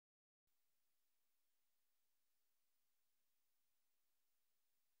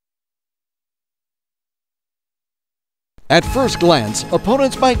At first glance,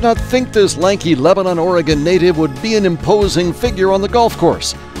 opponents might not think this lanky Lebanon, Oregon native would be an imposing figure on the golf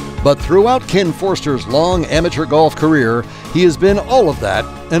course. But throughout Ken Forster's long amateur golf career, he has been all of that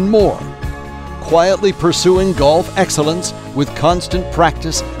and more. Quietly pursuing golf excellence with constant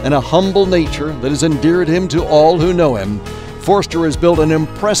practice and a humble nature that has endeared him to all who know him, Forster has built an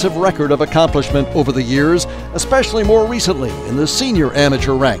impressive record of accomplishment over the years, especially more recently in the senior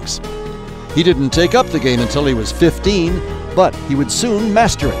amateur ranks. He didn't take up the game until he was 15, but he would soon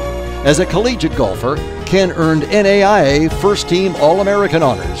master it. As a collegiate golfer, Ken earned NAIA First Team All-American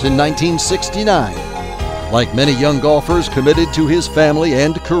honors in 1969. Like many young golfers committed to his family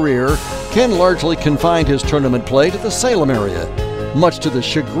and career, Ken largely confined his tournament play to the Salem area, much to the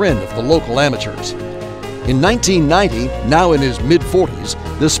chagrin of the local amateurs. In 1990, now in his mid-40s,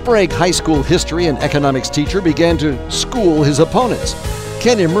 the Sprague High School history and economics teacher began to school his opponents.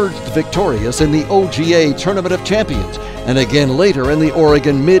 Ken emerged victorious in the OGA Tournament of Champions and again later in the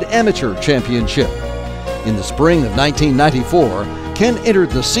Oregon Mid-Amateur Championship. In the spring of 1994, Ken entered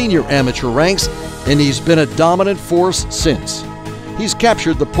the senior amateur ranks, and he's been a dominant force since. He's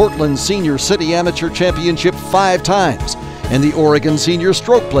captured the Portland Senior City Amateur Championship 5 times and the Oregon Senior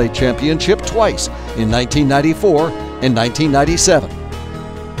Stroke Play Championship twice in 1994 and 1997.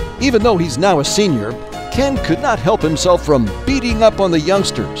 Even though he's now a senior, Ken could not help himself from beating up on the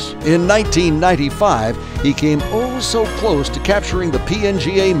youngsters. In 1995, he came oh so close to capturing the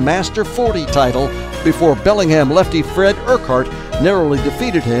PNGA Master 40 title before Bellingham lefty Fred Urquhart narrowly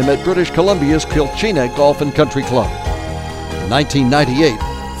defeated him at British Columbia's Quilchena Golf and Country Club. In 1998,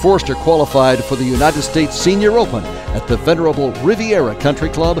 Forster qualified for the United States Senior Open at the venerable Riviera Country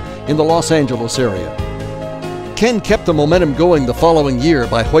Club in the Los Angeles area. Ken kept the momentum going the following year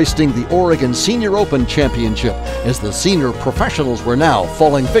by hoisting the Oregon Senior Open Championship, as the senior professionals were now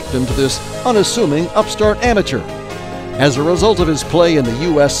falling victim to this unassuming upstart amateur. As a result of his play in the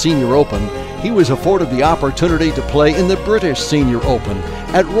U.S. Senior Open, he was afforded the opportunity to play in the British Senior Open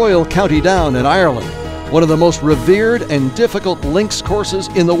at Royal County Down in Ireland, one of the most revered and difficult links courses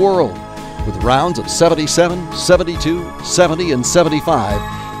in the world. With rounds of 77, 72, 70, and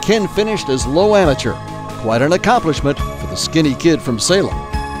 75, Ken finished as low amateur. Quite an accomplishment for the skinny kid from Salem.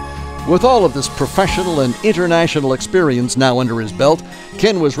 With all of this professional and international experience now under his belt,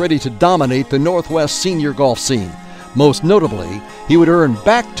 Ken was ready to dominate the Northwest senior golf scene. Most notably, he would earn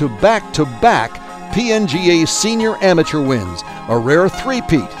back-to-back-to-back PNGA senior amateur wins, a rare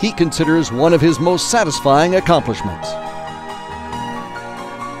three-peat he considers one of his most satisfying accomplishments.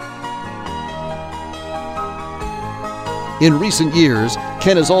 In recent years,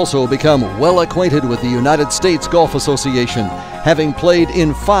 Ken has also become well acquainted with the United States Golf Association, having played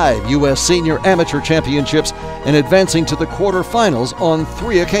in 5 U.S. Senior Amateur Championships and advancing to the quarterfinals on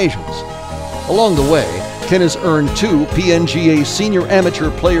 3 occasions. Along the way, Ken has earned 2 PNGA Senior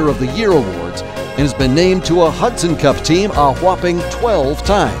Amateur Player of the Year awards and has been named to a Hudson Cup team a whopping 12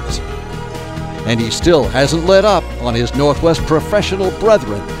 times. And he still hasn't let up on his Northwest professional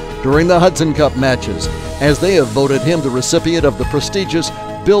brethren during the Hudson Cup matches, as they have voted him the recipient of the prestigious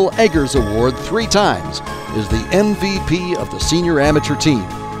Bill Eggers Award 3 times as the MVP of the senior amateur team.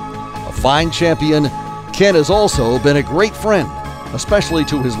 A fine champion, Ken has also been a great friend, especially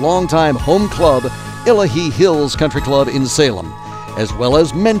to his longtime home club, Illahee Hills Country Club in Salem, as well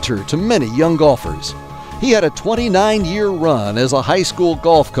as mentor to many young golfers. He had a 29-year run as a high school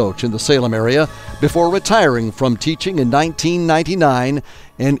golf coach in the Salem area before retiring from teaching in 1999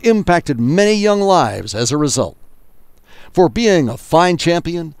 and impacted many young lives as a result. For being a fine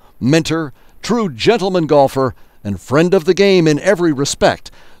champion, mentor, true gentleman golfer, and friend of the game in every respect,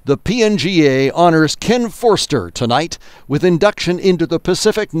 the PNGA honors Ken Forster tonight with induction into the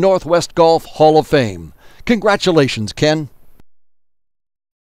Pacific Northwest Golf Hall of Fame. Congratulations, Ken.